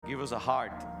give us a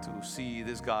heart to see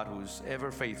this God who is ever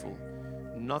faithful.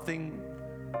 Nothing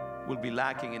will be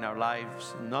lacking in our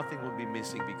lives. Nothing will be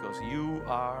missing because you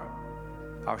are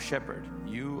our shepherd.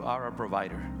 You are our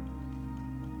provider.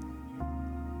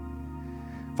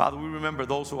 Father, we remember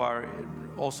those who are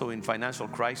also in financial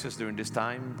crisis during this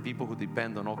time, people who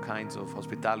depend on all kinds of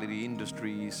hospitality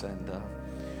industries and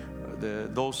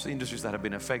those industries that have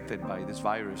been affected by this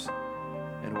virus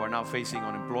and who are now facing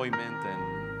unemployment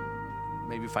and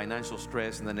maybe financial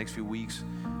stress in the next few weeks.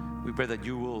 We pray that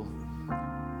you will,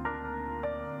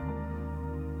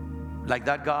 like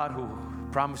that God who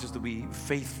promises to be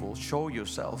faithful, show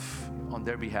yourself on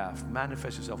their behalf,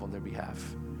 manifest yourself on their behalf,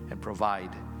 and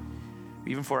provide.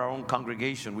 Even for our own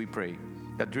congregation, we pray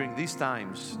that during these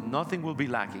times, nothing will be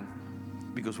lacking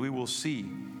because we will see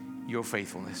your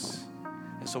faithfulness.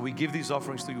 And so we give these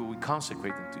offerings to you, we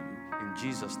consecrate them to you. In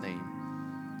Jesus'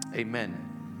 name, amen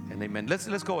and amen.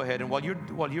 Let's go ahead, and while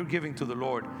you're giving to the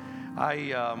Lord,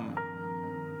 I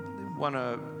want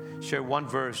to share one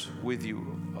verse with you.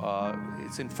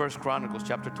 It's in 1 Chronicles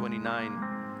chapter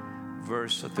 29,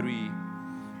 verse 3,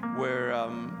 where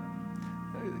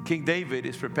King David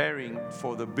is preparing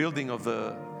for the building of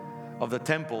the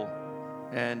temple,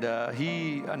 and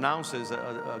he announces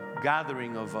a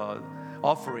gathering of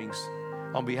offerings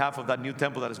on behalf of that new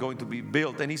temple that is going to be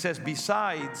built. And he says,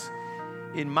 besides,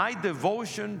 in my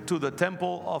devotion to the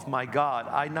temple of my God,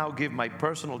 I now give my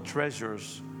personal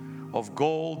treasures of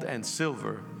gold and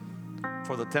silver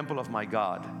for the temple of my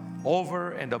God,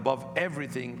 over and above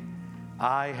everything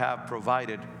I have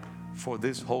provided for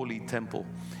this holy temple.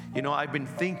 You know, I've been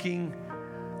thinking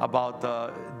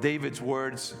about David's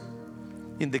words.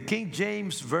 In the King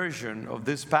James Version of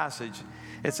this passage,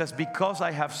 it says, because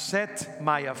I have set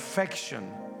my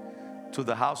affection to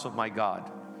the house of my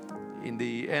God. In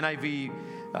the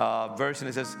NIV version,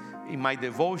 it says, in my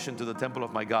devotion to the temple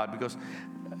of my God, because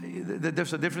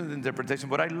there's a different interpretation.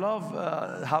 But I love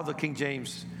how the King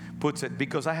James puts it,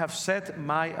 because I have set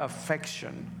my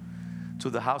affection to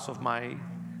the house of my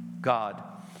God.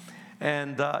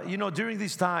 And you know, during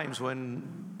these times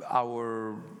when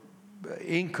our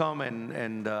income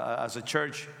and as a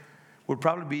church will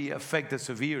probably be affected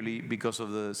severely because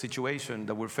of the situation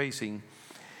that we're facing,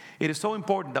 it is so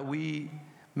important that we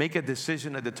make a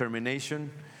decision, a determination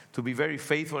to be very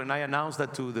faithful. And I announced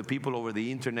that to the people over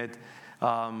the internet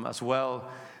as well,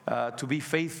 to be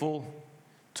faithful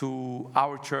to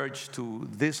our church, to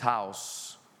this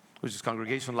house, which is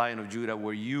Congregation Lion of Judah,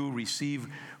 where you receive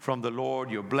from the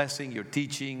Lord your blessing, your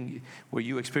teaching, where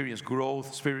you experience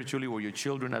growth spiritually, where your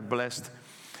children are blessed.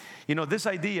 You know, this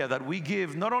idea that we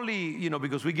give not only, you know,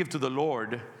 because we give to the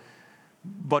Lord,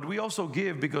 but we also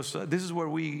give because this is where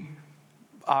we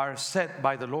are set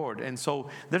by the Lord. And so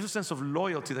there's a sense of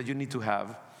loyalty that you need to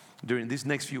have during these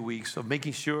next few weeks of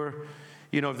making sure,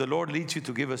 you know, if the Lord leads you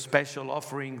to give a special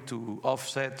offering to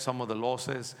offset some of the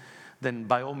losses, then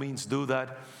by all means do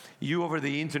that. You over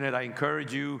the internet, I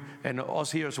encourage you, and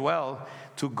us here as well,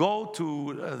 to go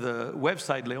to the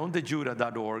website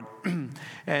leondejudah.org,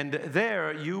 and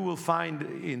there you will find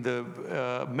in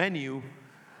the menu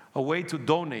a way to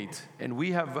donate. And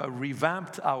we have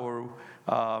revamped our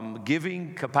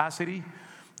giving capacity.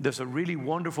 There's a really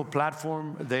wonderful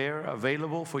platform there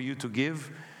available for you to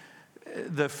give.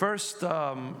 The first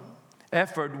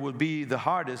effort will be the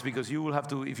hardest, because you will have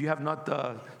to, if you have not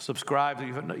subscribed,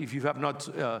 if you have not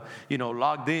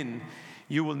logged in,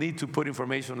 you will need to put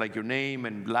information like your name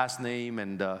and last name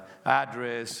and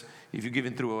address. If you're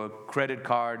giving through a credit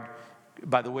card,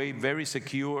 by the way, very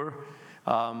secure,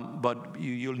 but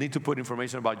you'll need to put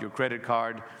information about your credit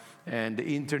card and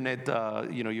the internet,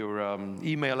 your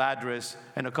email address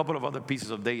and a couple of other pieces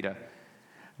of data.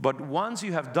 But once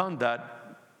you have done that,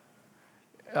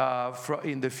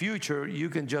 in the future, you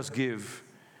can just give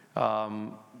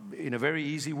in a very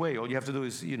easy way. All you have to do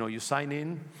is, you sign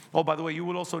in. Oh, by the way, you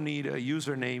will also need a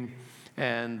username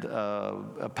and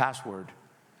a password.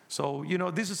 So,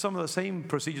 this is some of the same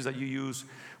procedures that you use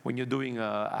when you're doing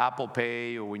Apple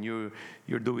Pay or when you're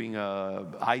doing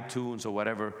iTunes or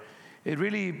whatever. It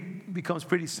really becomes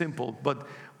pretty simple. But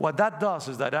what that does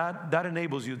is that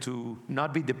enables you to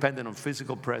not be dependent on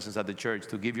physical presence at the church,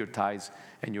 to give your tithes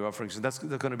and your offerings. And that's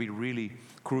going to be really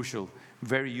crucial,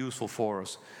 very useful for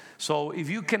us. So if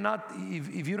you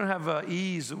don't have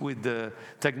ease with the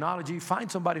technology, find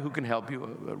somebody who can help you,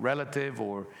 a relative,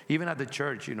 or even at the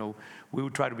church, we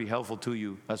would try to be helpful to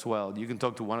you as well. You can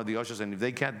talk to one of the ushers, and if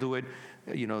they can't do it,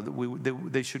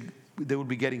 they would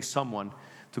be getting someone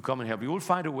to come and help you. We'll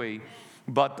find a way.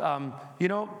 But,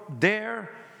 there,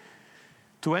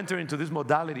 to enter into this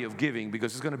modality of giving,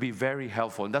 because it's going to be very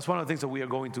helpful. And that's one of the things that we are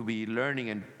going to be learning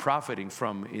and profiting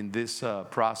from in this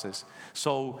process.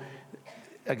 So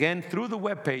again, through the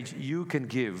webpage, you can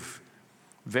give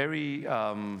very,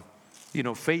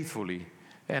 faithfully.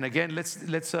 And again,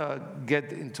 let's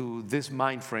get into this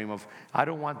mind frame of, I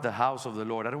don't want the house of the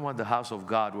Lord, I don't want the house of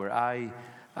God where I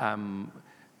am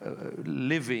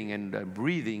living and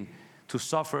breathing to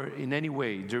suffer in any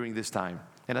way during this time.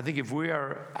 And I think if we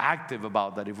are active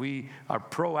about that, if we are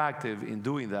proactive in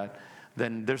doing that,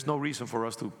 then there's no reason for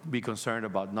us to be concerned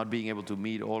about not being able to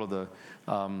meet all of the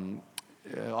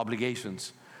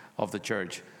obligations of the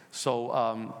church. So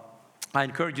I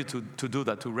encourage you to do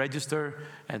that, to register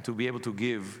and to be able to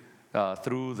give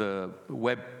through the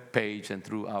web page and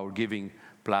through our giving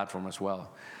platform as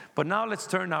well. But now let's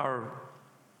turn our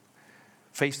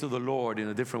face to the Lord in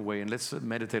a different way, and let's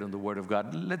meditate on the Word of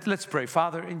God. Let's pray.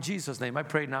 Father, in Jesus' name, I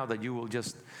pray now that you will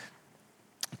just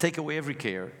take away every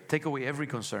care, take away every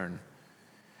concern.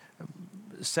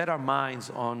 Set our minds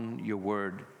on your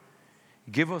Word.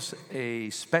 Give us a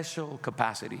special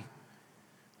capacity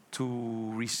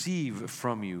to receive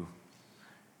from you.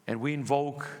 And we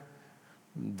invoke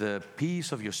the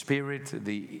peace of your Spirit,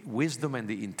 the wisdom and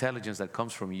the intelligence that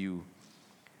comes from you,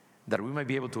 that we might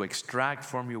be able to extract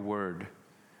from your Word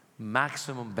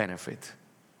maximum benefit,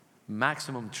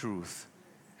 maximum truth,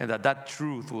 and that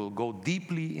truth will go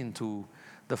deeply into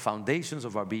the foundations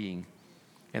of our being,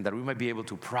 and that we might be able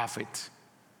to profit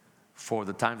for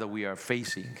the time that we are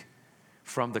facing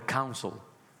from the counsel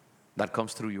that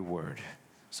comes through your Word.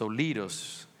 So lead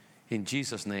us in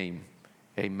Jesus' name.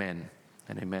 Amen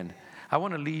and amen. I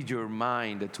want to lead your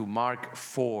mind to Mark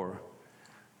 4,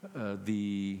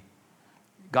 the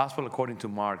Gospel according to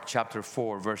Mark, chapter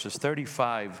 4, verses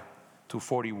 35 to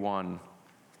 41.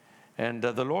 And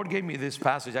the Lord gave me this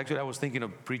passage. Actually, I was thinking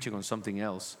of preaching on something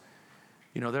else.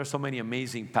 There are so many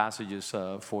amazing passages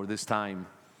for this time.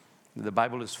 The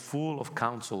Bible is full of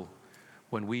counsel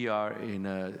when we are in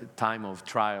a time of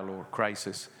trial or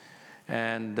crisis.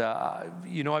 And,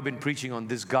 I've been preaching on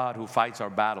this God who fights our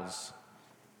battles.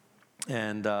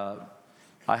 And I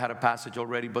had a passage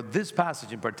already, but this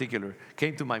passage in particular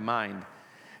came to my mind.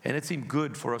 And it seemed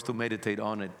good for us to meditate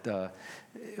on it.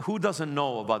 Who doesn't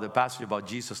know about the passage about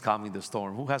Jesus calming the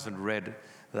storm? Who hasn't read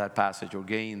that passage or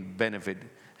gained benefit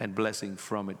and blessing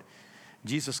from it?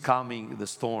 Jesus calming the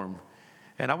storm.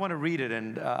 And I want to read it,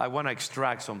 and I want to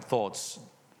extract some thoughts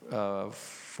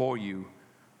for you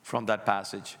from that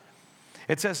passage.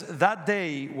 It says, that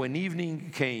day when evening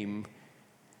came,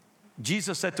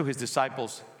 Jesus said to his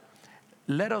disciples,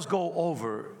 let us go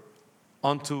over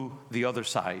onto the other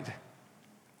side.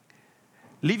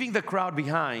 Leaving the crowd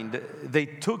behind, they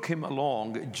took him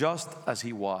along just as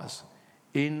he was,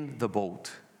 in the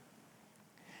boat.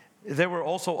 There were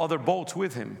also other boats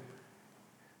with him.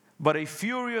 But a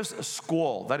furious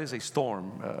squall, that is a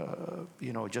storm,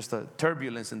 just a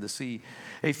turbulence in the sea.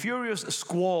 A furious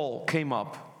squall came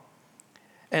up,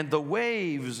 and the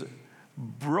waves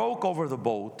broke over the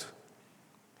boat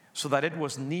so that it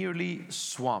was nearly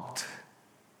swamped.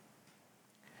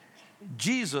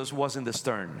 Jesus was in the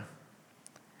stern,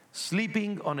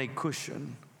 sleeping on a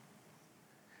cushion.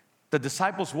 The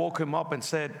disciples woke him up and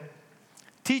said,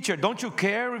 "Teacher, don't you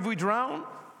care if we drown?"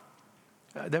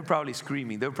 They're probably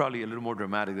screaming. They're probably a little more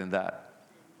dramatic than that.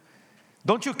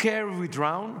 "Don't you care if we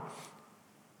drown?"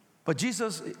 But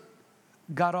Jesus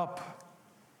got up.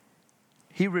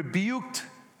 He rebuked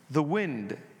the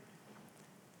wind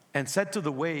and said to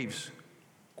the waves,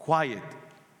 "Quiet,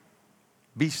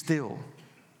 be still."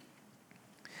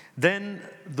 Then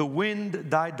the wind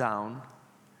died down,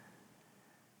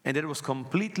 and it was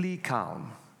completely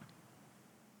calm.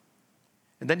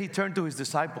 And then he turned to his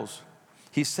disciples.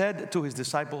 He said to his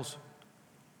disciples,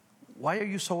 "Why are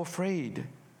you so afraid?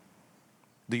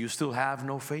 Do you still have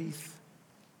no faith?"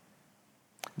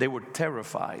 They were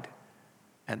terrified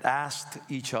and asked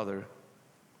each other,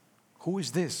 "Who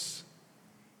is this?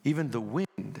 Even the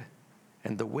wind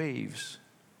and the waves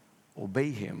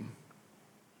obey him."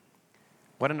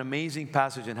 What an amazing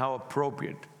passage, and how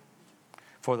appropriate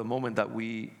for the moment that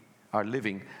we are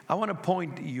living. I want to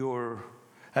point your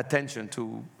attention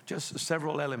to just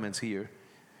several elements here.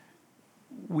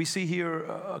 We see here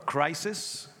a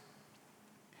crisis.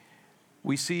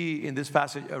 We see in this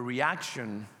passage a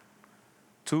reaction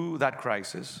to that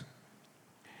crisis.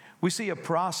 We see a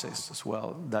process as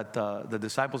well that the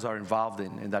disciples are involved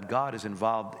in, and that God is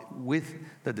involved with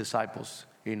the disciples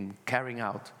in carrying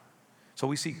out. So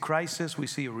we see crisis, we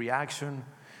see a reaction,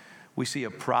 we see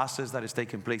a process that is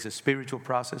taking place, a spiritual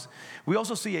process. We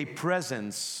also see a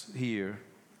presence here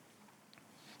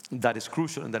that is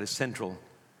crucial and that is central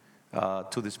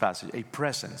to this passage, a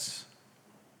presence.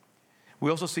 We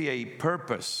also see a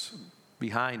purpose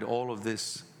behind all of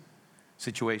this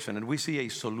situation, and we see a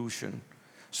solution.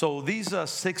 So these are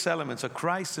 6 elements: a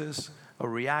crisis, a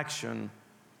reaction,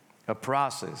 a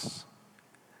process,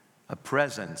 a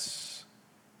presence,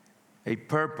 a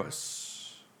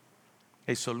purpose,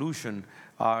 a solution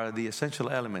are the essential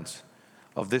elements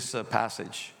of this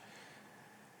passage.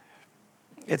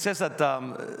 It says that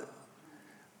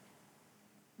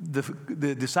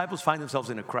the disciples find themselves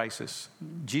in a crisis.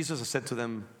 Jesus has said to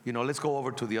them, let's go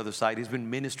over to the other side. He's been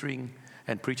ministering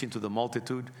and preaching to the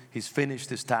multitude. He's finished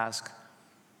his task.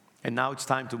 And now it's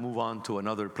time to move on to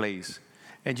another place.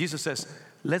 And Jesus says,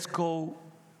 let's go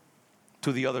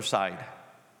to the other side.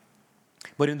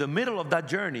 But in the middle of that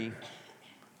journey,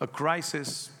 a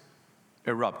crisis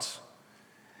erupts.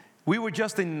 We were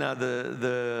just in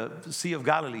the Sea of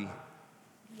Galilee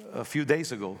a few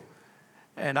days ago.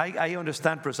 And I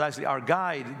understand precisely. Our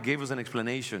guide gave us an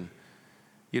explanation,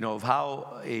 of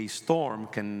how a storm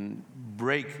can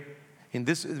break in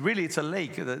this. Really, it's a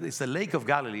lake. It's the Lake of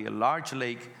Galilee, a large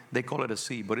lake. They call it a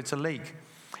sea, but it's a lake.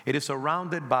 It is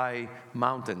surrounded by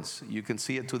mountains. You can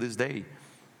see it to this day.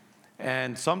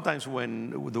 And sometimes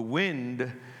when the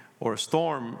wind or a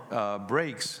storm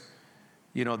breaks,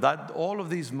 that all of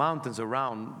these mountains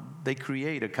around, they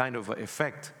create a kind of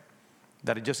effect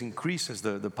that it just increases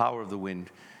the power of the wind.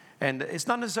 And it's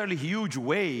not necessarily huge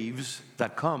waves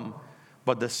that come,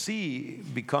 but the sea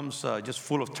becomes just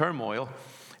full of turmoil.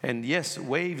 And yes,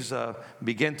 waves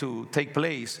begin to take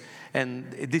place,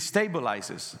 and it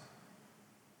destabilizes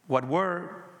what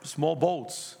were small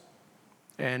boats.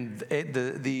 And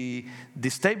the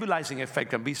destabilizing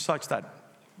effect can be such that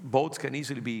boats can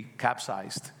easily be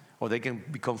capsized, or they can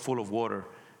become full of water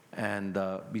and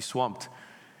be swamped.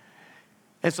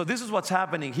 And so this is what's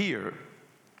happening here.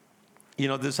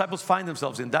 The disciples find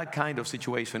themselves in that kind of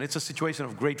situation. It's a situation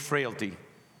of great frailty.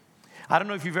 I don't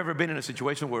know if you've ever been in a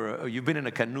situation where you've been in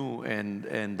a canoe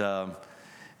and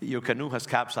your canoe has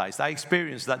capsized. I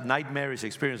experienced that nightmarish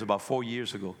experience about 4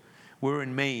 years ago. We were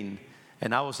in Maine,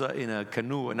 and I was in a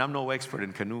canoe, and I'm no expert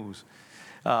in canoes,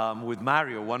 with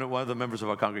Mario, one of the members of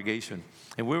our congregation.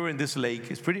 And we were in this lake.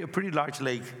 It's a pretty large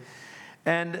lake.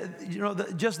 And,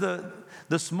 just the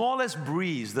smallest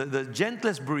breeze, the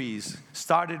gentlest breeze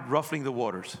started ruffling the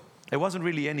waters. There wasn't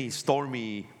really any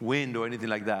stormy wind or anything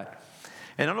like that.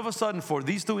 And all of a sudden, for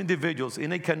these 2 individuals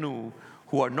in a canoe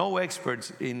who are no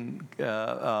experts in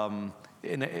doing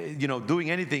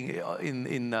anything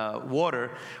in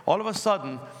water, all of a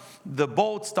sudden, the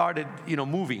boat started,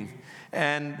 moving.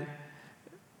 And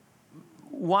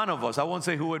one of us, I won't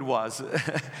say who it was,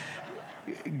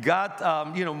 got,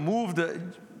 moved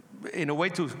in a way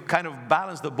to kind of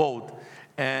balance the boat.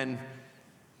 And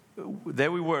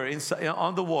there we were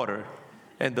on the water,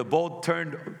 and the boat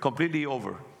turned completely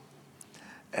over.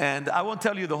 And I won't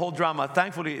tell you the whole drama.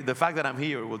 Thankfully, the fact that I'm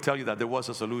here will tell you that there was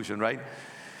a solution, right?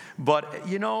 But,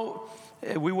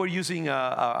 we were using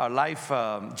our life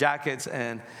jackets,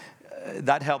 and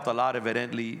that helped a lot,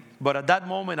 evidently. But at that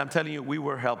moment, I'm telling you, we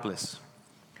were helpless.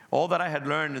 All that I had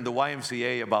learned in the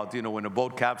YMCA about, when a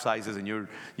boat capsizes and you're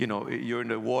in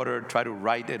the water, try to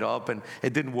right it up, and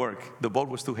it didn't work. The boat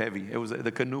was too heavy.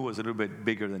 The canoe was a little bit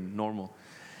bigger than normal.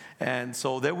 And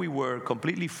so there we were,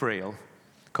 completely frail,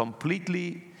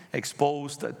 completely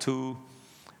exposed to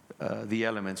the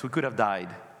elements. We could have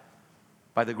died.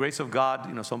 By the grace of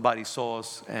God, somebody saw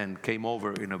us and came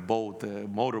over in a boat, a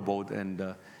motorboat,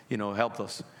 and, helped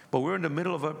us. But we're in the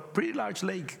middle of a pretty large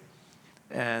lake.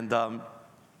 And,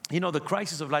 the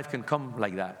crisis of life can come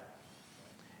like that.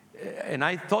 And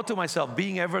I thought to myself,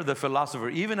 being ever the philosopher,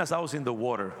 even as I was in the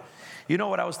water,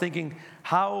 what I was thinking?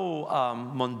 How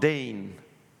mundane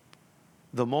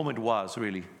the moment was,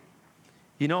 really.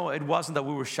 It wasn't that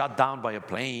we were shot down by a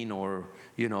plane or,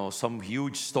 some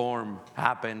huge storm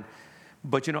happened.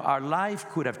 But, our life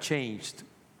could have changed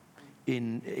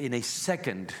in a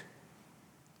second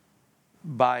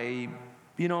by,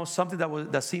 something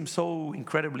that seemed so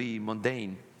incredibly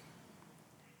mundane.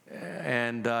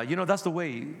 And, that's the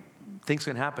way things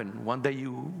can happen. One day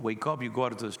you wake up, you go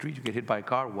out into the street, you get hit by a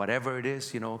car, whatever it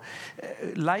is,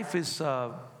 Life is,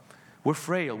 we're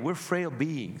frail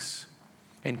beings.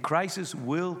 And crisis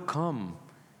will come.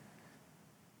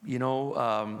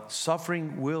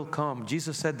 Suffering will come.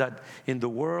 Jesus said that in the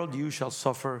world you shall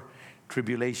suffer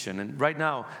tribulation. And right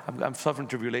now, I'm suffering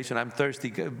tribulation. I'm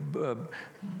thirsty.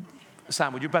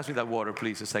 Sam, would you pass me that water,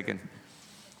 please, a second?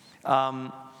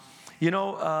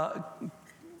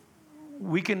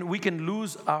 We can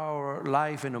lose our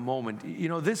life in a moment.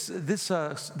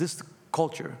 This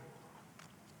culture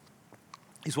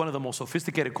is one of the most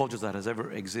sophisticated cultures that has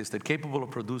ever existed, capable of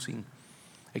producing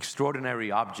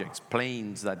extraordinary objects,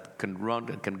 planes that can run,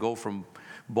 that can go from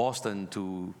Boston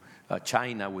to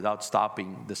China without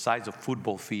stopping, the size of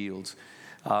football fields,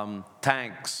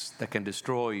 tanks that can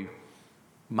destroy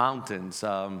mountains,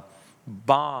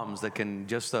 bombs that can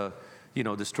just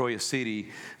destroy a city,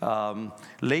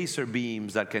 laser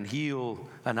beams that can heal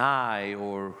an eye,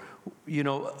 or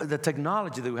the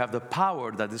technology that we have, the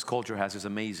power that this culture has is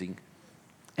amazing.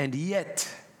 And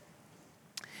yet,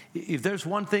 if there's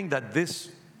one thing that this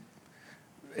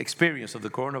experience of the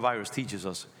coronavirus teaches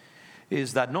us,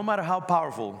 is that no matter how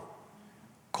powerful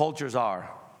cultures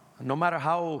are, no matter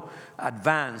how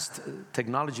advanced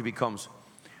technology becomes,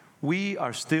 we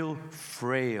are still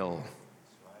frail.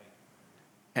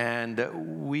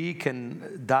 And we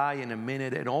can die in a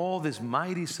minute, and all this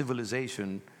mighty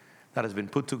civilization that has been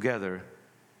put together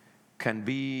can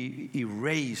be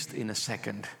erased in a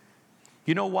second.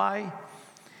 You know why?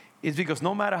 It's because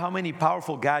no matter how many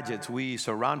powerful gadgets we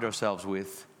surround ourselves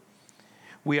with,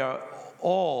 we are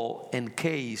all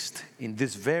encased in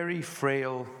this very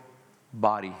frail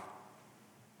body,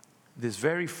 this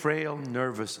very frail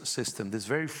nervous system, this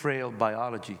very frail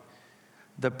biology.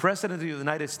 The President of the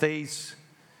United States,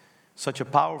 such a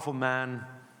powerful man,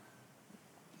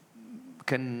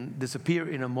 can disappear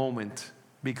in a moment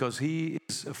because he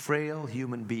is a frail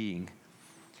human being.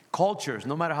 Cultures,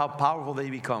 no matter how powerful they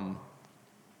become,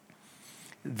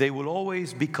 they will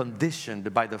always be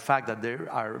conditioned by the fact that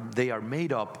they are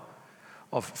made up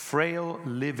of frail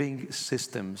living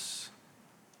systems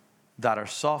that are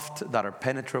soft, that are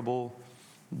penetrable,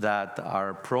 that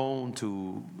are prone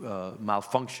to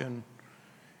malfunction.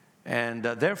 And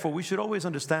therefore, we should always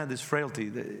understand this frailty.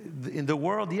 In the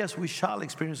world, yes, we shall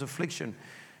experience affliction.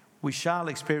 We shall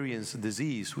experience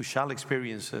disease. We shall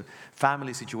experience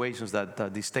family situations that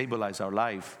destabilize our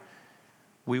life.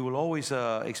 We will always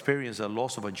experience a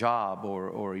loss of a job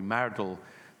or a marital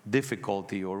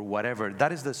difficulty or whatever.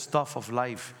 That is the stuff of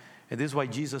life. And this is why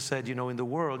Jesus said, in the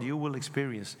world you will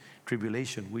experience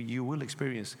tribulation. You will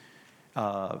experience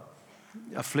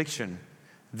affliction.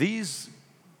 These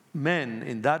men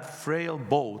in that frail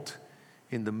boat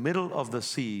in the middle of the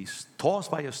sea, tossed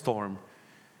by a storm,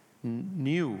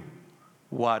 knew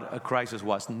what a crisis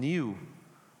was, knew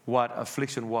what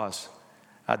affliction was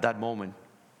at that moment.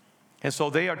 And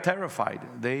so they are terrified.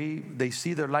 They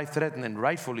see their life threatened, and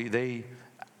rightfully they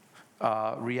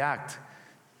react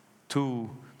to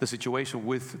the situation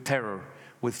with terror,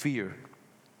 with fear.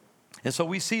 And so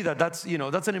we see that that's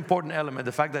an important element,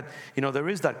 the fact that there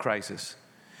is that crisis.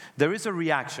 There is a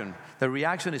reaction. The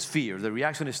reaction is fear. The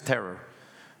reaction is terror.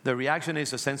 The reaction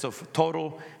is a sense of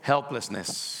total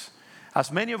helplessness,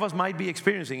 as many of us might be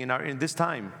experiencing in this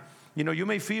time. You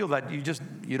may feel that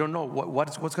you don't know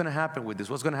what's going to happen with this.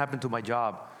 What's going to happen to my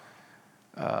job?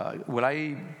 Will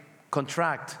I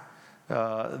contract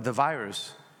the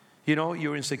virus?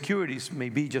 Your insecurities may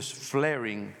be just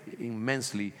flaring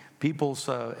immensely. People's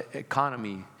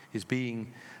economy is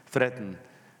being threatened.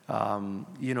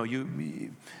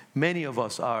 Many of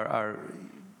us are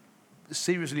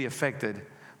seriously affected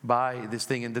by this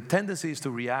thing, and the tendency is to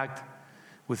react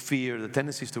with fear. The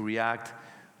tendency is to react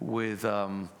with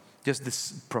just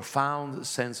this profound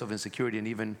sense of insecurity and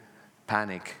even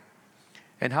panic.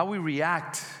 And how we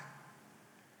react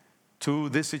to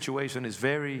this situation is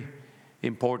very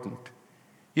important.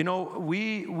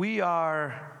 We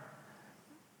are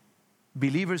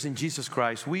believers in Jesus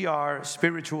Christ. We are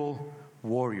spiritual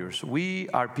warriors. We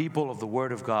are people of the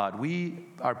Word of God. We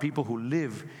are people who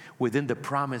live within the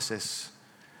promises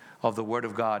of the Word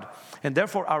of God. And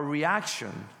therefore, our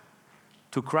reaction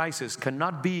to crisis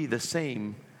cannot be the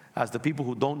same as the people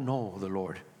who don't know the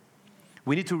Lord.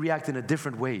 We need to react in a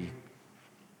different way.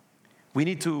 We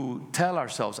need to tell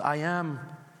ourselves, I am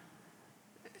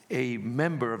a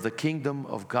member of the kingdom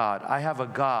of God. I have a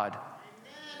God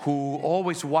who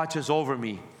always watches over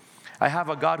me. I have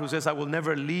a God who says, I will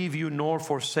never leave you nor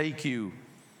forsake you.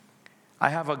 I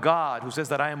have a God who says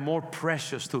that I am more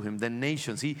precious to him than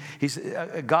nations. He's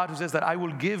a God who says that I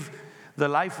will give the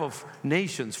life of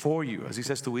nations for you, as he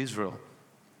says to Israel.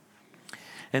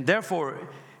 And therefore,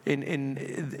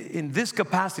 in this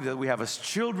capacity that we have as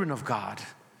children of God,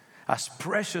 as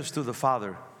precious to the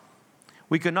Father,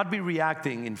 we cannot be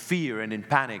reacting in fear and in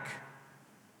panic.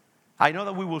 I know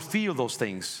that we will feel those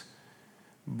things,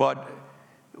 but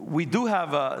we do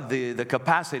have the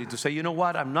capacity to say, you know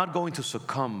what, I'm not going to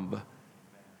succumb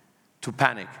to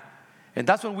panic. And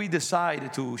that's when we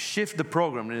decide to shift the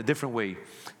program in a different way,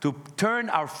 to turn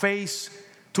our face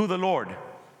to the Lord,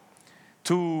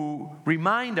 to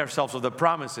remind ourselves of the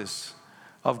promises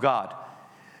of God.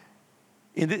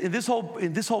 In this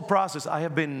whole process, I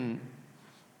have been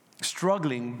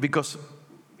struggling because,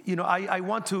 I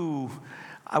want to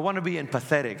be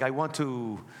empathetic. I want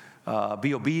to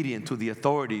be obedient to the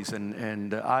authorities,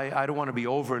 and I don't want to be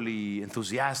overly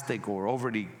enthusiastic or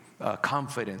overly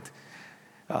confident.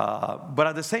 But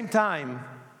at the same time,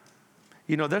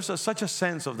 there's such a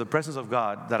sense of the presence of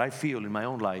God that I feel in my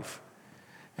own life,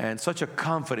 and such a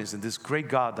confidence in this great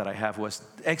God that I have, who has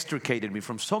extricated me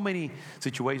from so many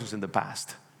situations in the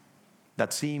past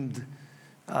that seemed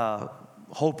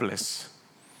hopeless,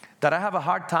 that I have a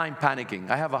hard time panicking.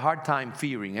 I have a hard time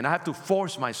fearing, and I have to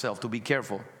force myself to be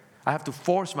careful. I have to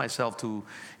force myself to,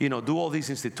 do all these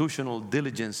institutional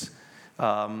diligence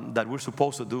that we're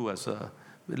supposed to do as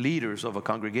leaders of a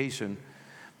congregation.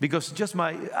 Because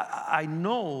I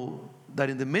know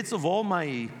that in the midst of all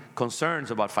my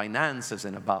concerns about finances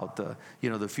and about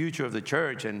the future of the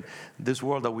church and this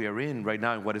world that we are in right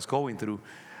now and what it's going through,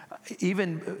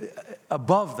 even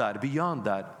above that, beyond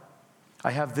that,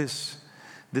 I have this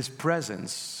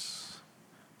presence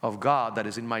of God that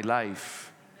is in my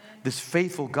life, this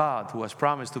faithful God who has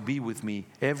promised to be with me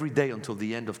every day until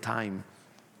the end of time.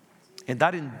 And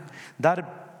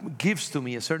that gives to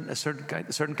me a certain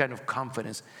kind of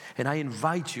confidence. And I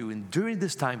invite you, during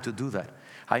this time, to do that.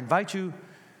 I invite you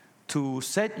to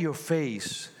set your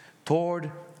face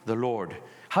toward the Lord.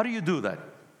 How do you do that?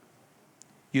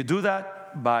 You do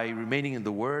that by remaining in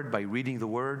the Word, by reading the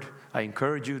Word. I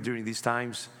encourage you during these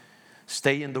times,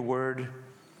 stay in the Word.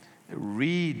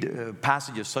 Read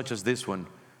passages such as this one.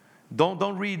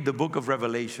 Don't read the book of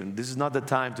Revelation. This is not the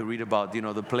time to read about,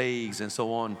 the plagues and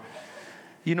so on.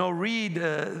 Read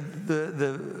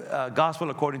the Gospel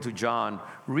according to John.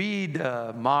 Read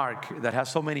Mark, that has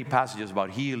so many passages about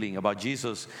healing, about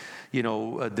Jesus,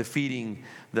 defeating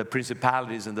the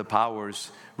principalities and the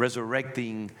powers,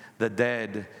 resurrecting the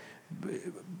dead,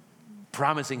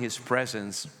 promising His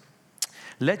presence.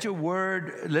 Let the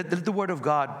Word of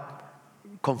God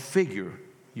configure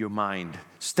your mind.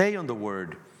 Stay on the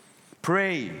Word.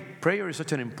 Pray. Prayer is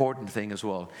such an important thing as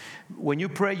well. When you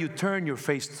pray, you turn your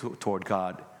face toward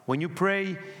God. When you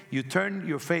pray, you turn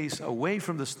your face away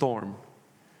from the storm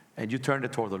and you turn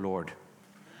it toward the Lord.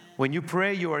 When you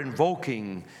pray, you are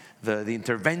invoking the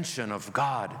intervention of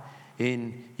God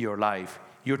in your life.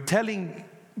 You're telling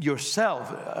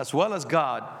yourself as well as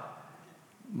God,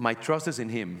 my trust is in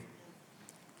Him.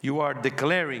 You are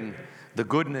declaring the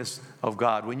goodness of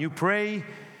God. When you pray,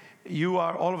 you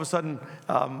are all of a sudden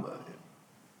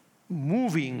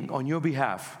moving on your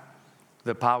behalf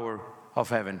the power of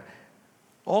heaven.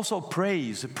 Also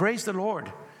praise the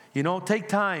Lord. Take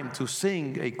time to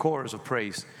sing a chorus of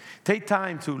praise. Take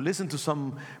time to listen to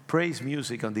some praise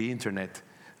music on the internet.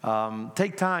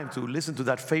 Take time to listen to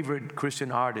that favorite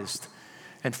Christian artist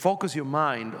and focus your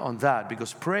mind on that,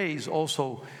 because praise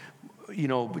also,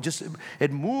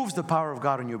 it moves the power of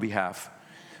God on your behalf.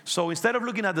 So instead of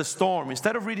looking at the storm,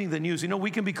 instead of reading the news,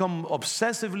 we can become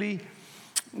obsessively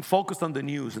focused on the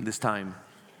news in this time.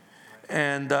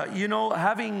 And,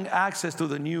 having access to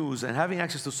the news and having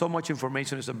access to so much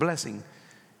information is a blessing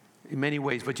in many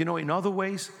ways. But, in other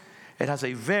ways, it has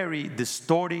a very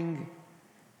distorting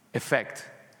effect,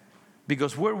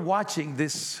 because we're watching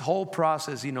this whole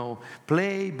process,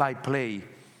 play by play.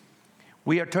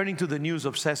 We are turning to the news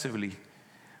obsessively.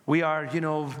 We are,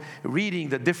 reading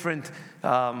the different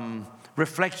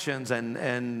reflections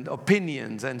and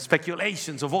opinions and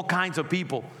speculations of all kinds of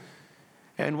people.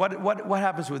 And what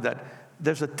happens with that?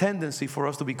 There's a tendency for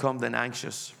us to become then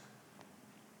anxious.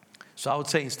 So I would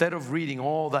say, instead of reading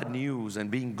all that news and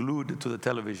being glued to the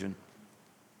television,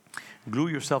 glue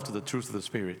yourself to the truth of the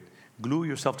Spirit. Glue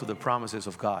yourself to the promises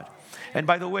of God. And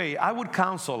by the way, I would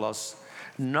counsel us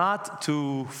not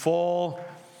to fall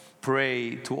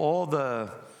prey to all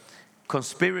the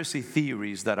conspiracy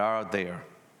theories that are out there.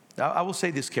 I will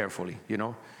say this carefully,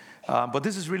 but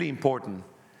this is really important,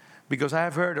 because I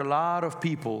have heard a lot of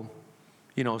people,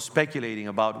 speculating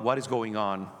about what is going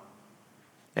on.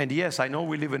 And yes, I know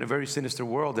we live in a very sinister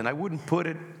world, and I wouldn't put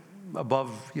it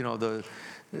above, the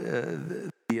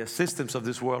systems of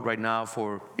this world right now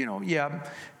for,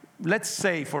 let's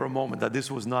say for a moment that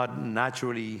this was not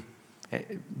naturally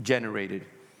generated.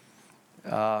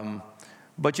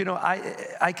 But,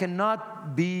 I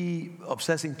cannot be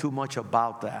obsessing too much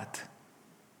about that.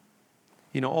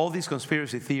 All these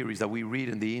conspiracy theories that we read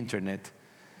in the internet,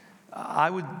 I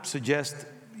would suggest,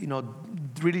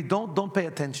 really don't pay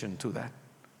attention to that.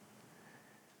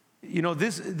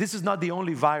 This is not the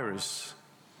only virus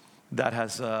that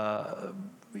has,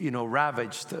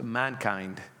 ravaged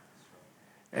mankind.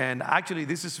 And actually,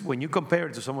 this is, when you compare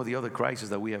it to some of the other crises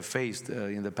that we have faced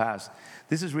in the past,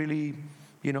 this is really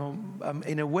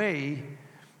In a way,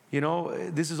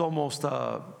 this is almost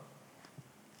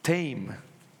tame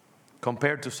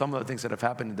compared to some of the things that have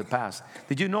happened in the past.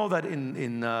 Did you know that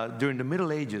during the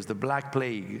Middle Ages, the Black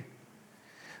Plague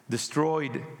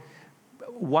destroyed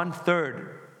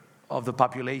 1/3 of the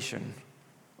population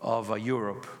of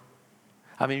Europe?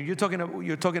 I mean, you're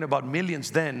talking about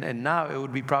millions then, and now it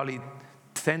would be probably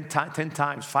 10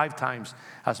 times, 5 times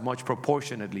as much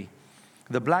proportionately.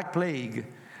 The Black Plague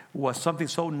was something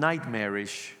so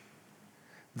nightmarish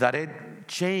that it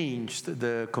changed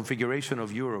the configuration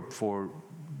of Europe for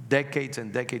decades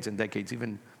and decades and decades,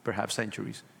 even perhaps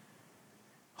centuries.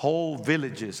 Whole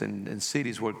villages and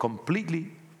cities were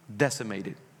completely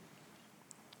decimated.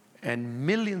 And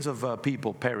millions of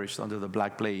people perished under the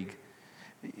Black Plague.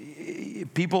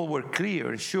 People were clear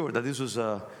and sure that this was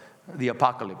the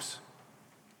apocalypse.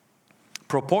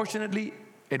 Proportionately,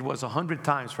 it was 100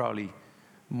 times probably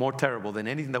more terrible than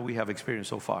anything that we have experienced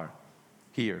so far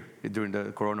here during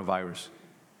the coronavirus.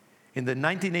 In the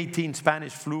 1918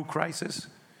 Spanish flu crisis,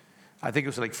 I think it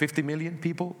was like 50 million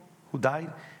people who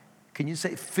died. Can you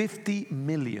say 50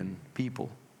 million people?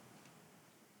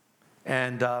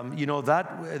 And that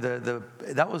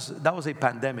was a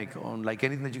pandemic unlike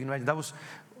anything that you can imagine. That was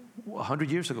 100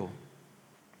 years ago.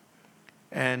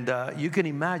 And you can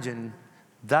imagine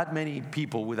that many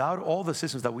people without all the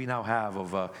systems that we now have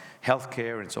of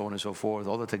healthcare and so on and so forth,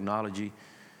 all the technology,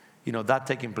 that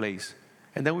taking place.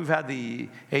 And then we've had the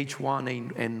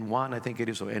H1N1, I think it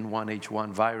is, or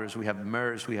N1H1 virus. We have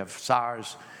MERS, we have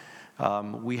SARS.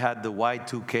 We had the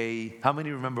Y2K. How many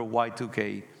remember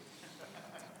Y2K?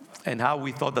 And how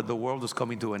we thought that the world was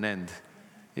coming to an end.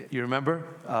 You remember?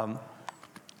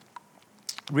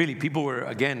 Really, people were,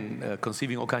 again,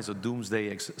 conceiving all kinds of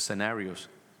doomsday scenarios.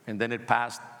 And then it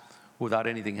passed without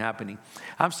anything happening.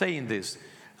 I'm saying this.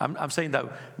 I'm saying that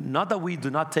not that we do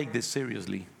not take this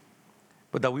seriously,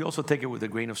 but that we also take it with a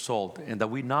grain of salt and that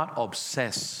we not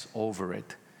obsess over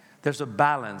it. There's a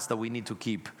balance that we need to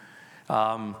keep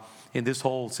in this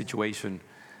whole situation.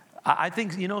 I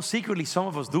think, secretly some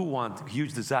of us do want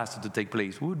huge disaster to take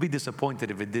place. We would be disappointed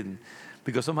if it didn't,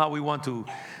 because somehow we want to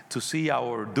see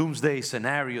our doomsday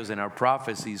scenarios and our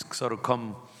prophecies sort of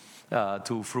come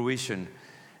to fruition.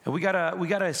 And we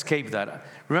gotta escape that.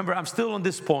 Remember, I'm still on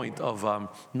this point of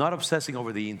not obsessing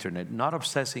over the internet, not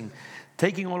obsessing,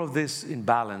 taking all of this in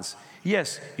balance.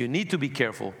 Yes, you need to be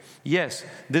careful. Yes,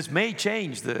 this may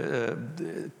change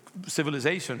the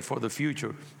civilization for the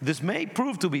future. This may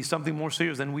prove to be something more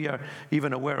serious than we are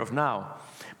even aware of now.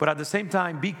 But at the same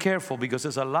time, be careful, because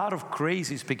there's a lot of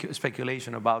crazy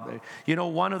speculation about it.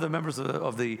 One of the members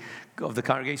of the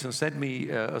congregation sent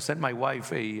my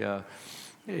wife a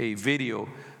video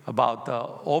about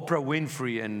Oprah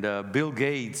Winfrey and Bill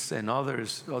Gates and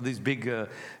others, all these big Jeff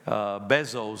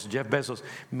Bezos,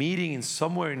 meeting in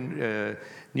somewhere in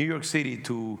New York City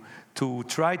to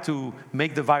try to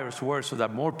make the virus worse so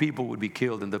that more people would be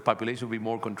killed and the population would be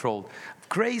more controlled.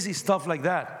 Crazy stuff like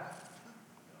that.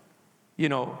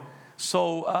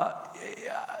 So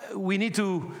we need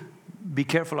to be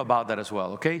careful about that as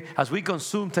well, okay? As we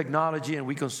consume technology and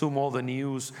we consume all the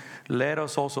news, let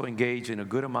us also engage in a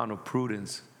good amount of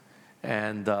prudence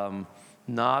and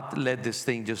not let this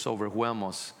thing just overwhelm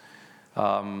us,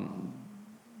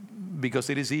 because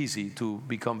it is easy to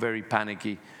become very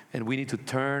panicky, and we need to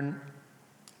turn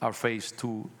our face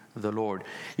to the Lord.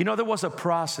 There was a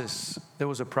process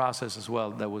as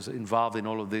well that was involved in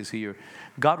all of this here.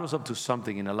 God was up to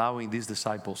something in allowing these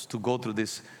disciples to go through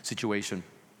this situation.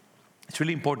 It's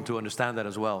really important to understand that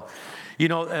as well.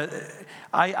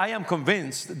 I am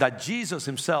convinced that Jesus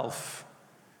himself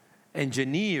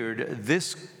engineered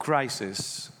this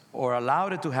crisis, or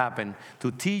allowed it to happen,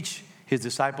 to teach his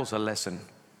disciples a lesson.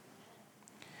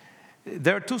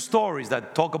 There are two stories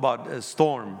that talk about a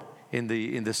storm in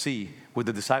the sea with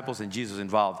the disciples and Jesus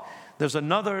involved. There's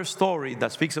another story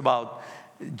that speaks about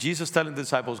Jesus telling the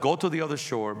disciples, go to the other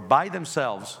shore by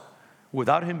themselves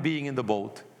without him being in the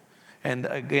boat. And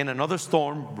again, another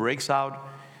storm breaks out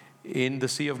in the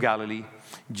Sea of Galilee.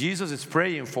 Jesus is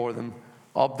praying for them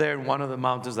up there in one of the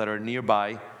mountains that are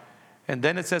nearby. And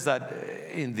then it says that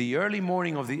in the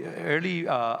early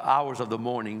hours of the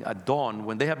morning, at dawn,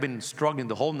 when they have been struggling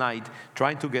the whole night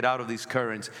trying to get out of these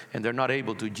currents and they're not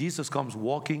able to, Jesus comes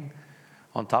walking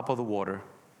on top of the water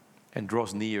and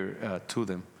draws near to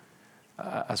them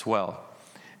as well.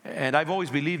 And I've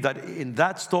always believed that in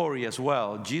that story as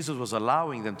well, Jesus was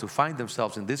allowing them to find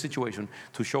themselves in this situation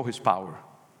to show his power,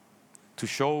 to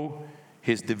show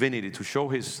his divinity, to show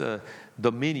his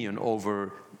dominion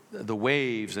over the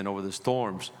waves and over the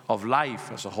storms of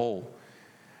life as a whole.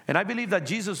 And I believe that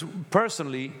Jesus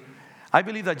personally, I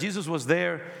believe that Jesus was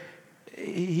there.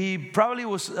 He probably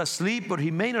was asleep, but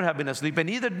he may not have been asleep. And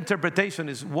either interpretation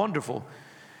is wonderful.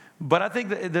 But I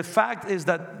think the fact is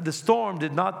that the storm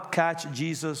did not catch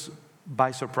Jesus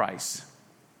by surprise.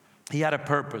 He had a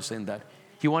purpose in that.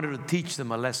 He wanted to teach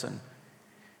them a lesson.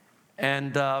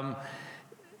 And,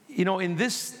 in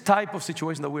this type of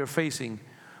situation that we are facing,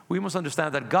 we must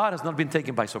understand that God has not been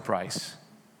taken by surprise.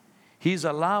 He's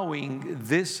allowing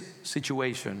this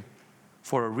situation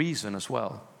for a reason as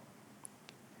well.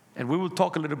 And we will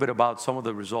talk a little bit about some of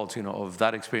the results, of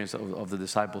that experience of the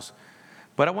disciples.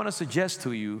 But I want to suggest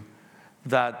to you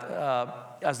that,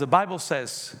 as the Bible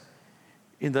says,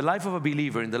 in the life of a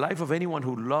believer, in the life of anyone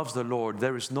who loves the Lord,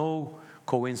 there is no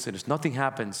coincidence. Nothing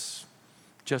happens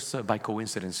just by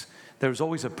coincidence. There's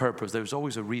always a purpose. There's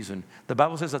always a reason. The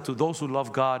Bible says that to those who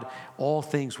love God, all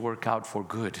things work out for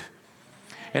good.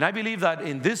 And I believe that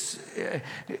in this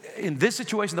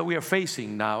situation that we are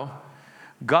facing now,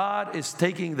 God is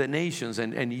taking the nations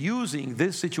and using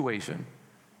this situation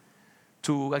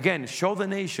to, again, show the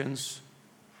nations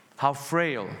how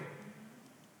frail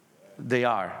they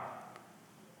are,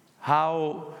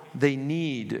 how they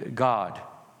need God,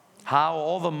 how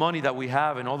all the money that we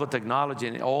have and all the technology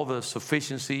and all the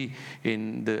sufficiency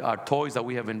in our toys that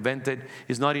we have invented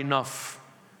is not enough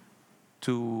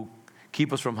to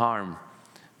keep us from harm,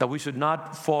 that we should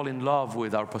not fall in love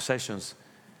with our possessions,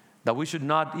 that we should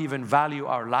not even value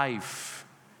our life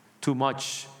too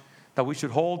much, that we should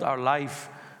hold our life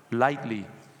lightly,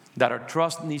 that our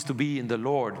trust needs to be in the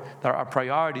Lord, that our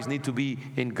priorities need to be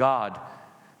in God,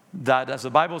 that, as the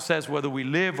Bible says, whether we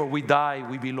live or we die,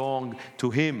 we belong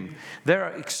to Him. There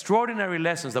are extraordinary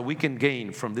lessons that we can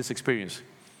gain from this experience.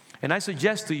 And I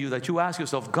suggest to you that you ask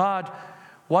yourself, God,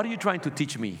 what are you trying to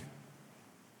teach me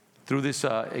through this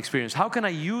experience? How can I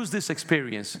use this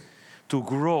experience to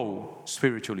grow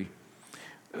spiritually?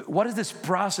 What is this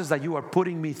process that you are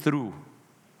putting me through?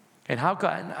 And how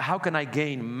can I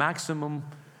gain maximum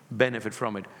benefit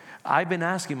from it? I've been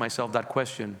asking myself that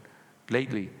question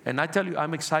lately. And I tell you,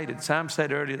 I'm excited. Sam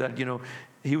said earlier that,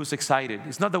 he was excited.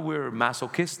 It's not that we're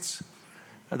masochists,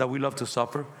 that we love to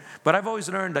suffer. But I've always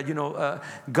learned that,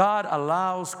 God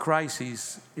allows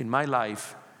crises in my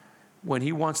life when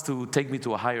He wants to take me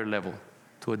to a higher level,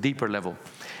 to a deeper level.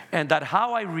 And that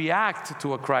how I react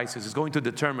to a crisis is going to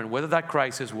determine whether that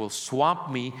crisis will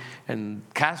swamp me and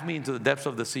cast me into the depths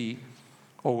of the sea,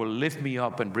 or will lift me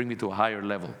up and bring me to a higher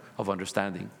level of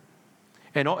understanding.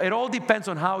 And it all depends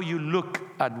on how you look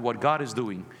at what God is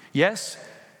doing. Yes,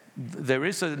 there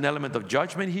is an element of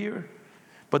judgment here,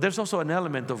 but there's also an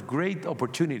element of great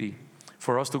opportunity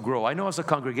for us to grow. I know as a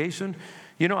congregation,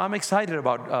 I'm excited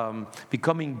about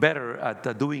becoming better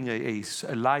at doing a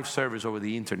live service over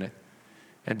the internet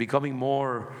and becoming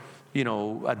more,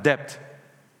 adept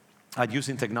at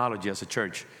using technology as a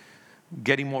church,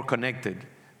 getting more connected,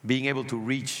 being able to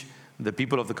reach the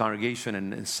people of the congregation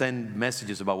and send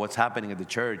messages about what's happening at the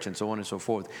church and so on and so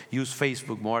forth. Use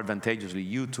Facebook more advantageously,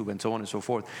 YouTube, and so on and so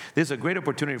forth. This is a great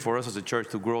opportunity for us as a church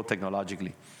to grow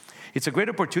technologically. It's a great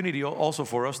opportunity also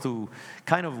for us to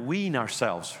kind of wean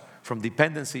ourselves from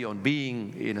dependency on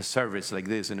being in a service like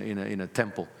this, in a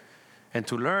temple, and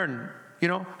to learn,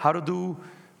 how to do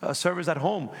a service at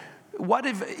home. What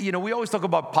if, we always talk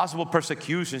about possible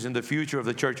persecutions in the future of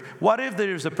the church. What if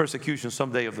there is a persecution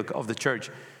someday of the church?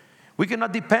 We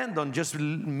cannot depend on just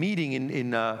meeting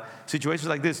in situations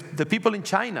like this. The people in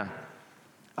China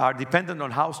are dependent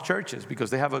on house churches because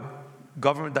they have a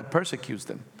government that persecutes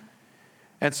them.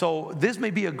 And so this may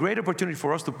be a great opportunity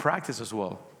for us to practice as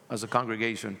well as a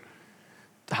congregation.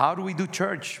 How do we do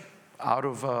church out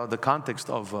of the context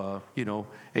of,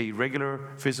 a regular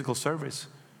physical service?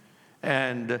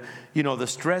 And, the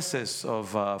stresses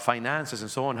of finances and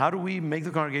so on. How do we make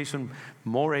the congregation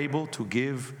more able to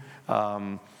give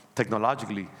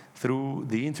technologically through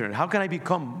the internet? How can I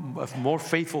become a more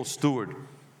faithful steward?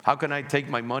 How can I take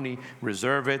my money,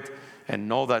 reserve it, and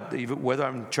know that even whether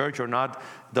I'm in church or not,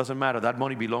 doesn't matter. That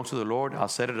money belongs to the Lord. I'll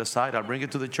set it aside. I'll bring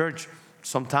it to the church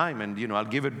sometime, and I'll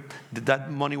give it.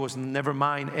 That money was never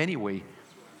mine anyway.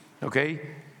 Okay?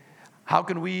 How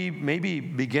can we maybe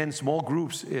begin small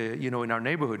groups, in our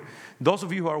neighborhood? Those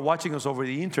of you who are watching us over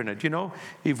the internet,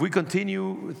 if we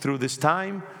continue through this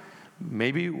time,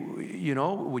 maybe,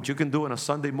 what you can do on a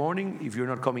Sunday morning, if you're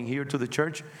not coming here to the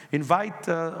church, invite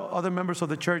other members of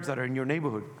the church that are in your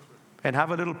neighborhood and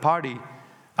have a little party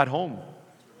at home.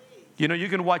 You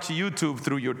can watch YouTube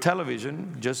through your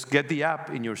television. Just get the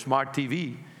app in your smart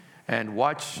TV and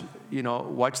watch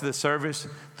the service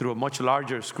through a much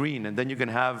larger screen. And then you can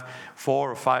have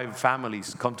 4 or 5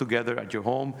 families come together at your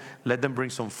home. Let them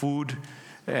bring some food.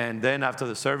 And then after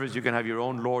the service, you can have your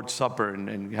own Lord's Supper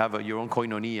and have your own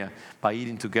koinonia by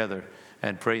eating together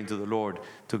and praying to the Lord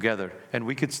together. And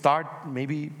we could start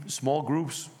maybe small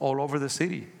groups all over the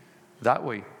city that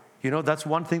way. That's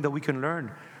one thing that we can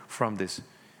learn from this.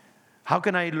 How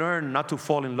can I learn not to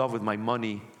fall in love with my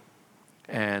money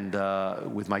and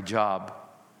with my job?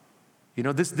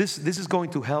 This is going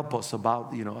to help us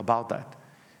about that.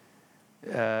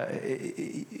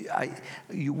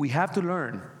 We have to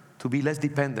learn to be less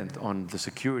dependent on the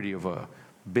security of a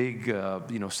big,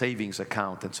 savings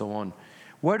account and so on.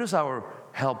 Where does our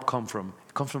help come from?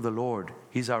 It comes from the Lord.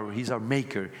 He's our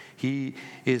maker. He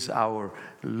is our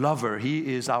lover.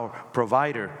 He is our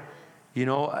provider.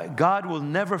 God will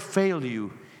never fail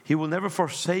you. He will never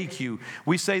forsake you.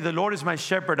 We say, the Lord is my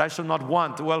shepherd, I shall not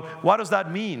want. Well, what does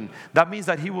that mean? That means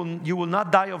that you will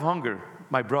not die of hunger,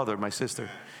 my brother, my sister.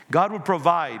 God will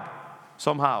provide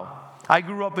somehow. I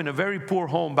grew up in a very poor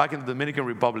home back in the Dominican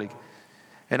Republic.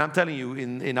 And I'm telling you,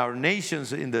 in our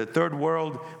nations, in the third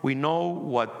world, we know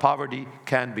what poverty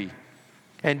can be.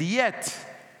 And yet,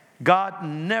 God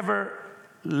never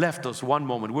left us one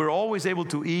moment. We're always able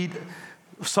to eat.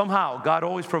 Somehow, God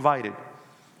always provided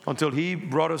until He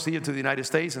brought us here to the United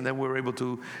States, and then we were able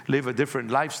to live a different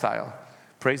lifestyle.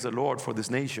 Praise the Lord for this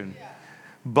nation.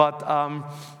 But,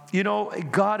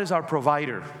 God is our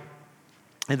provider.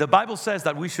 And the Bible says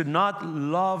that we should not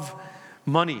love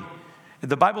money.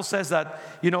 The Bible says that,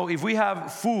 if we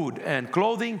have food and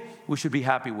clothing, we should be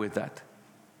happy with that.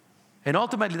 And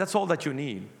ultimately, that's all that you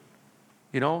need,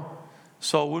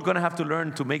 So we're going to have to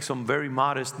learn to make some very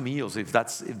modest meals if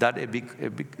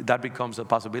that becomes a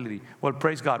possibility. Well,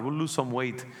 praise God, we'll lose some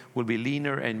weight. We'll be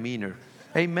leaner and meaner.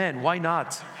 Amen. Why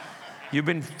not? You've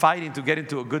been fighting to get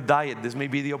into a good diet. This may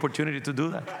be the opportunity to do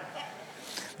that.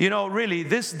 Really,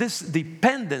 this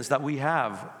dependence that we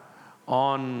have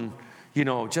on,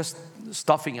 just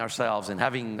stuffing ourselves and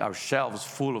having our shelves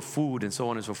full of food and so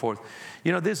on and so forth.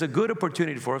 There's a good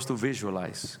opportunity for us to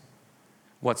visualize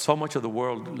what so much of the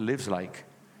world lives like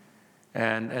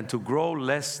and to grow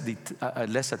less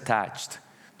attached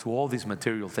to all these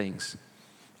material things.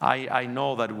 I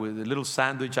know that with a little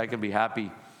sandwich I can be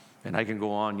happy and I can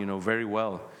go on, very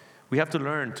well. We have to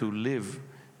learn to live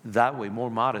that way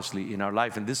more modestly in our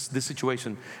life. And this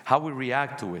situation, how we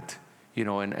react to it,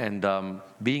 and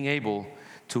being able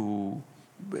to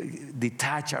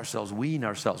detach ourselves, wean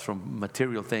ourselves from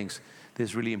material things,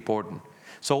 is really important.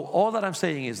 So all that I'm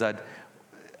saying is that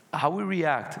how we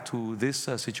react to this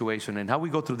situation and how we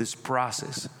go through this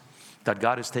process that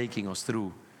God is taking us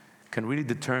through can really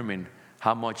determine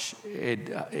how much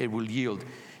it will yield.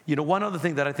 One other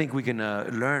thing that I think we can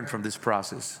learn from this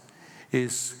process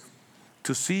is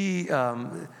to see,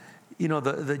 the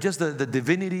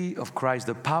divinity of Christ,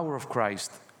 the power of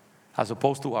Christ, as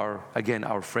opposed to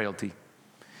our frailty.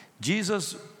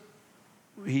 Jesus,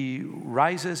 He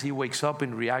rises, He wakes up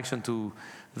in reaction to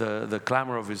the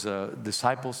clamor of His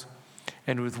disciples,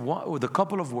 and with a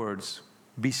couple of words,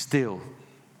 be still,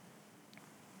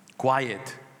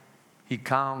 quiet, He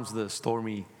calms the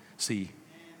stormy sea.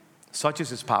 Such is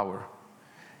His power.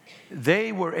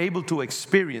 They were able to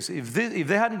experience, if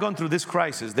they hadn't gone through this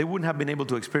crisis, they wouldn't have been able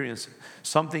to experience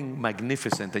something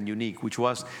magnificent and unique, which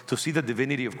was to see the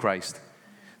divinity of Christ,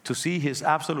 to see His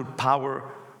absolute power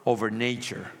over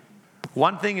nature.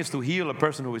 One thing is to heal a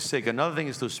person who is sick. Another thing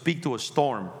is to speak to a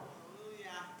storm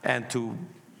and to,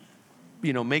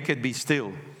 make it be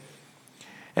still.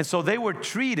 And so they were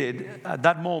treated at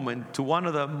that moment to one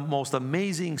of the most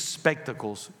amazing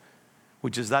spectacles,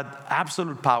 which is that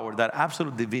absolute power, that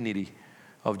absolute divinity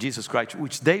of Jesus Christ,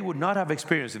 which they would not have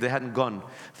experienced if they hadn't gone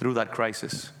through that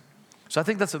crisis. So I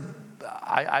think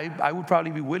I would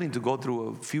probably be willing to go through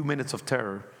a few minutes of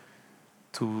terror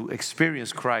to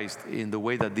experience Christ in the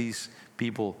way that these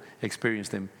people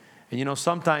experienced Him. And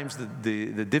sometimes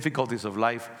the difficulties of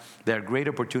life, they are great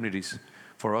opportunities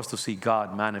for us to see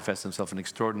God manifest Himself in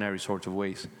extraordinary sorts of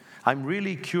ways. I'm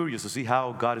really curious to see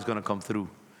how God is going to come through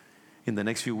in the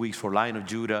next few weeks for Lion of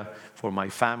Judah, for my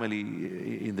family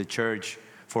in the church,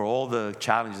 for all the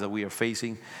challenges that we are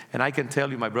facing. And I can tell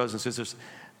you, my brothers and sisters,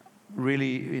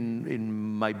 really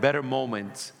in my better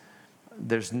moments,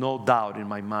 there's no doubt in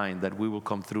my mind that we will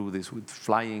come through this with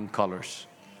flying colors.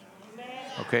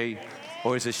 Okay?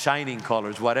 Or it's a shining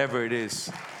colors, whatever it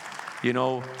is.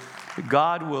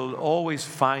 God will always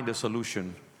find a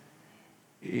solution.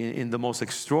 In the most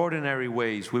extraordinary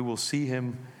ways, we will see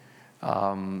Him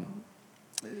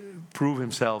prove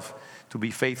Himself to be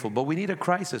faithful. But we need a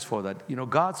crisis for that.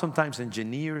 God sometimes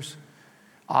engineers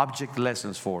object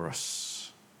lessons for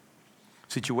us.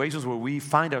 Situations where we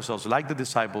find ourselves like the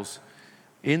disciples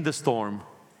in the storm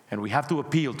and we have to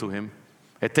appeal to Him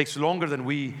It takes longer than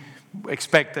we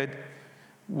expected.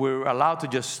 We're allowed to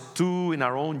just stew in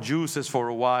our own juices for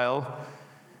a while.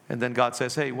 And then God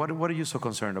says, hey, what are you so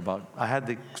concerned about? I had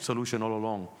the solution all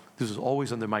along. This is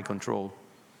always under my control.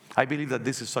 I believe that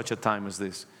this is such a time as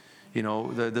this. You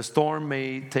know, the storm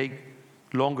may take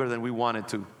longer than we want it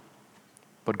to.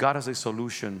 But God has a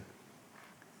solution.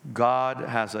 God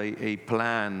has a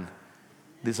plan.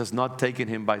 This has not taken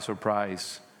him by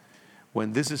surprise.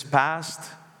 When this is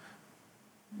past,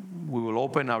 we will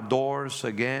open our doors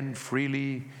again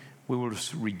freely. We will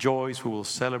rejoice. We will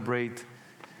celebrate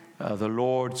the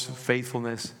Lord's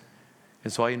faithfulness.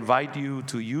 And so I invite you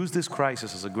to use this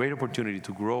crisis as a great opportunity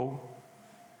to grow,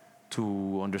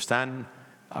 to understand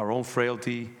our own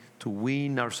frailty, to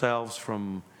wean ourselves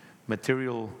from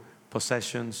material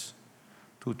possessions,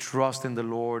 to trust in the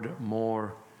Lord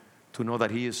more, to know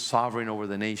that he is sovereign over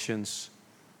the nations,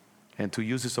 and to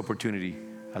use this opportunity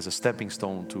as a stepping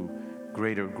stone to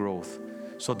greater growth.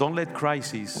 So don't let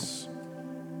crises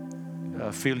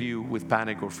fill you with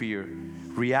panic or fear.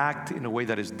 React in a way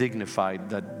that is dignified,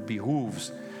 that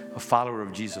behooves a follower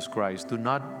of Jesus Christ. Do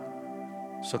not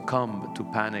succumb to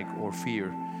panic or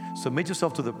fear. Submit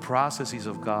yourself to the processes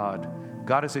of God.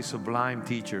 God is a sublime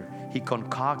teacher. He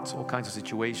concocts all kinds of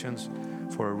situations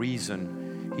for a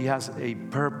reason. He has a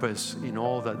purpose in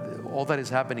all that is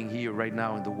happening here right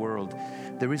now in the world.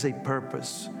 There is a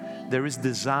purpose. There is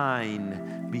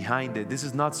design behind it. This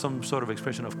is not some sort of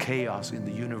expression of chaos in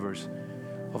the universe,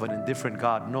 of an indifferent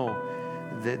God. No,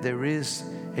 there is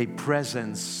a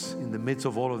presence in the midst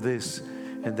of all of this,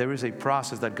 and there is a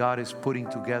process that God is putting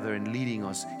together and leading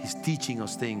us. He's teaching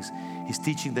us things. He's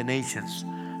teaching the nations.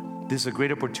 This is a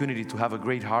great opportunity to have a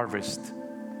great harvest.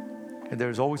 And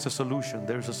there's always a solution.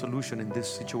 There's a solution in this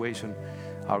situation.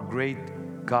 Our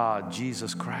great God,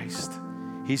 Jesus Christ.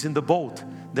 He's in the boat.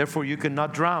 Therefore, you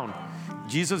cannot drown.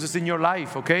 Jesus is in your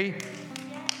life, okay?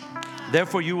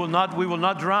 Therefore, we will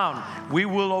not drown. We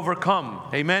will overcome.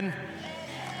 Amen?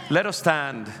 Let us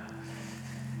stand.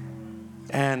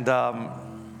 And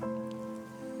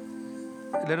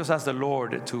let us ask the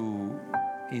Lord to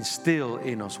instill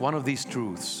in us one of these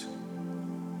truths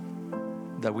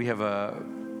that we have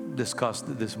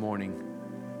discussed this morning.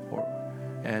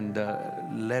 And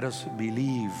let us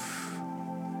believe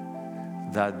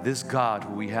that this God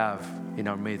who we have in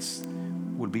our midst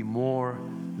will be more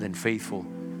than faithful.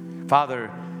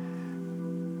 Father,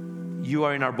 you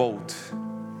are in our boat.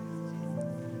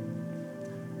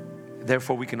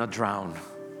 Therefore, we cannot drown.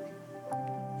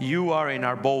 You are in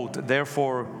our boat.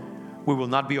 Therefore, we will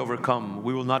not be overcome.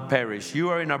 We will not perish. You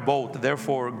are in our boat.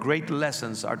 Therefore, great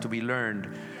lessons are to be learned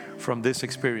from this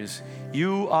experience.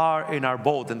 You are in our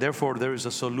boat, and therefore there is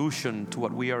a solution to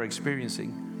what we are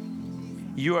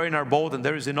experiencing. You are in our boat, and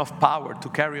there is enough power to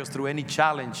carry us through any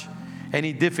challenge,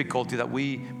 any difficulty that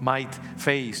we might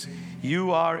face.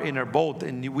 You are in our boat,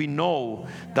 and we know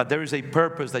that there is a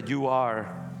purpose that you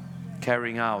are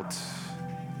carrying out.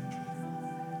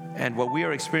 And what we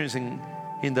are experiencing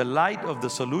in the light of the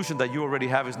solution that you already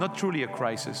have is not truly a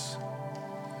crisis.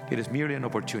 It is merely an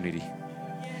opportunity.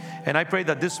 And I pray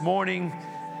that this morning,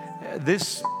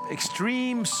 this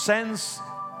extreme sense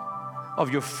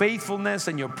of your faithfulness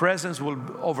and your presence will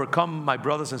overcome my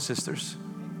brothers and sisters.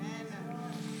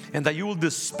 And that you will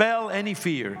dispel any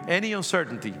fear, any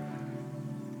uncertainty,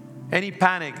 any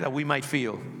panic that we might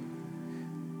feel.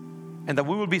 And that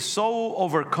we will be so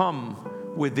overcome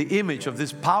with the image of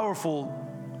this powerful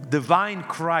divine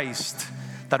Christ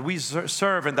that we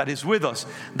serve and that is with us,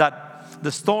 that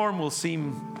the storm will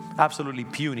seem absolutely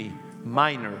puny,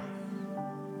 minor,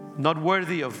 not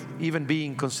worthy of even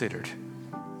being considered.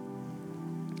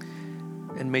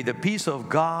 And may the peace of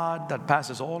God that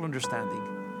passes all understanding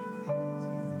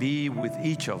be with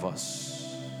each of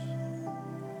us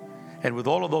and with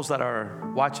all of those that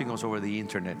are watching us over the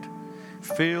internet.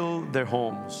 Fill their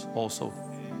homes also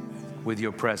with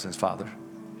your presence, Father,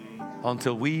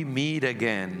 until we meet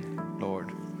again,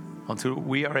 Lord, until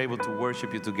we are able to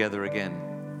worship you together again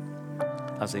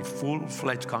as a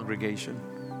full-fledged congregation.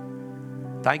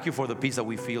 Thank you for the peace that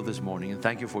we feel this morning, and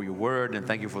thank you for your word, and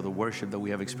thank you for the worship that we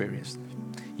have experienced.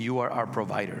 You are our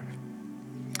provider,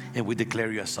 and we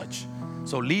declare you as such.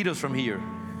 So lead us from here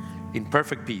in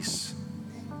perfect peace.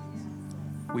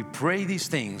 We pray these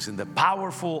things in the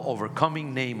powerful,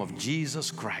 overcoming name of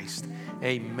Jesus Christ.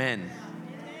 Amen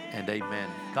and amen.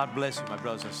 God bless you, my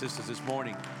brothers and sisters, this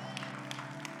morning.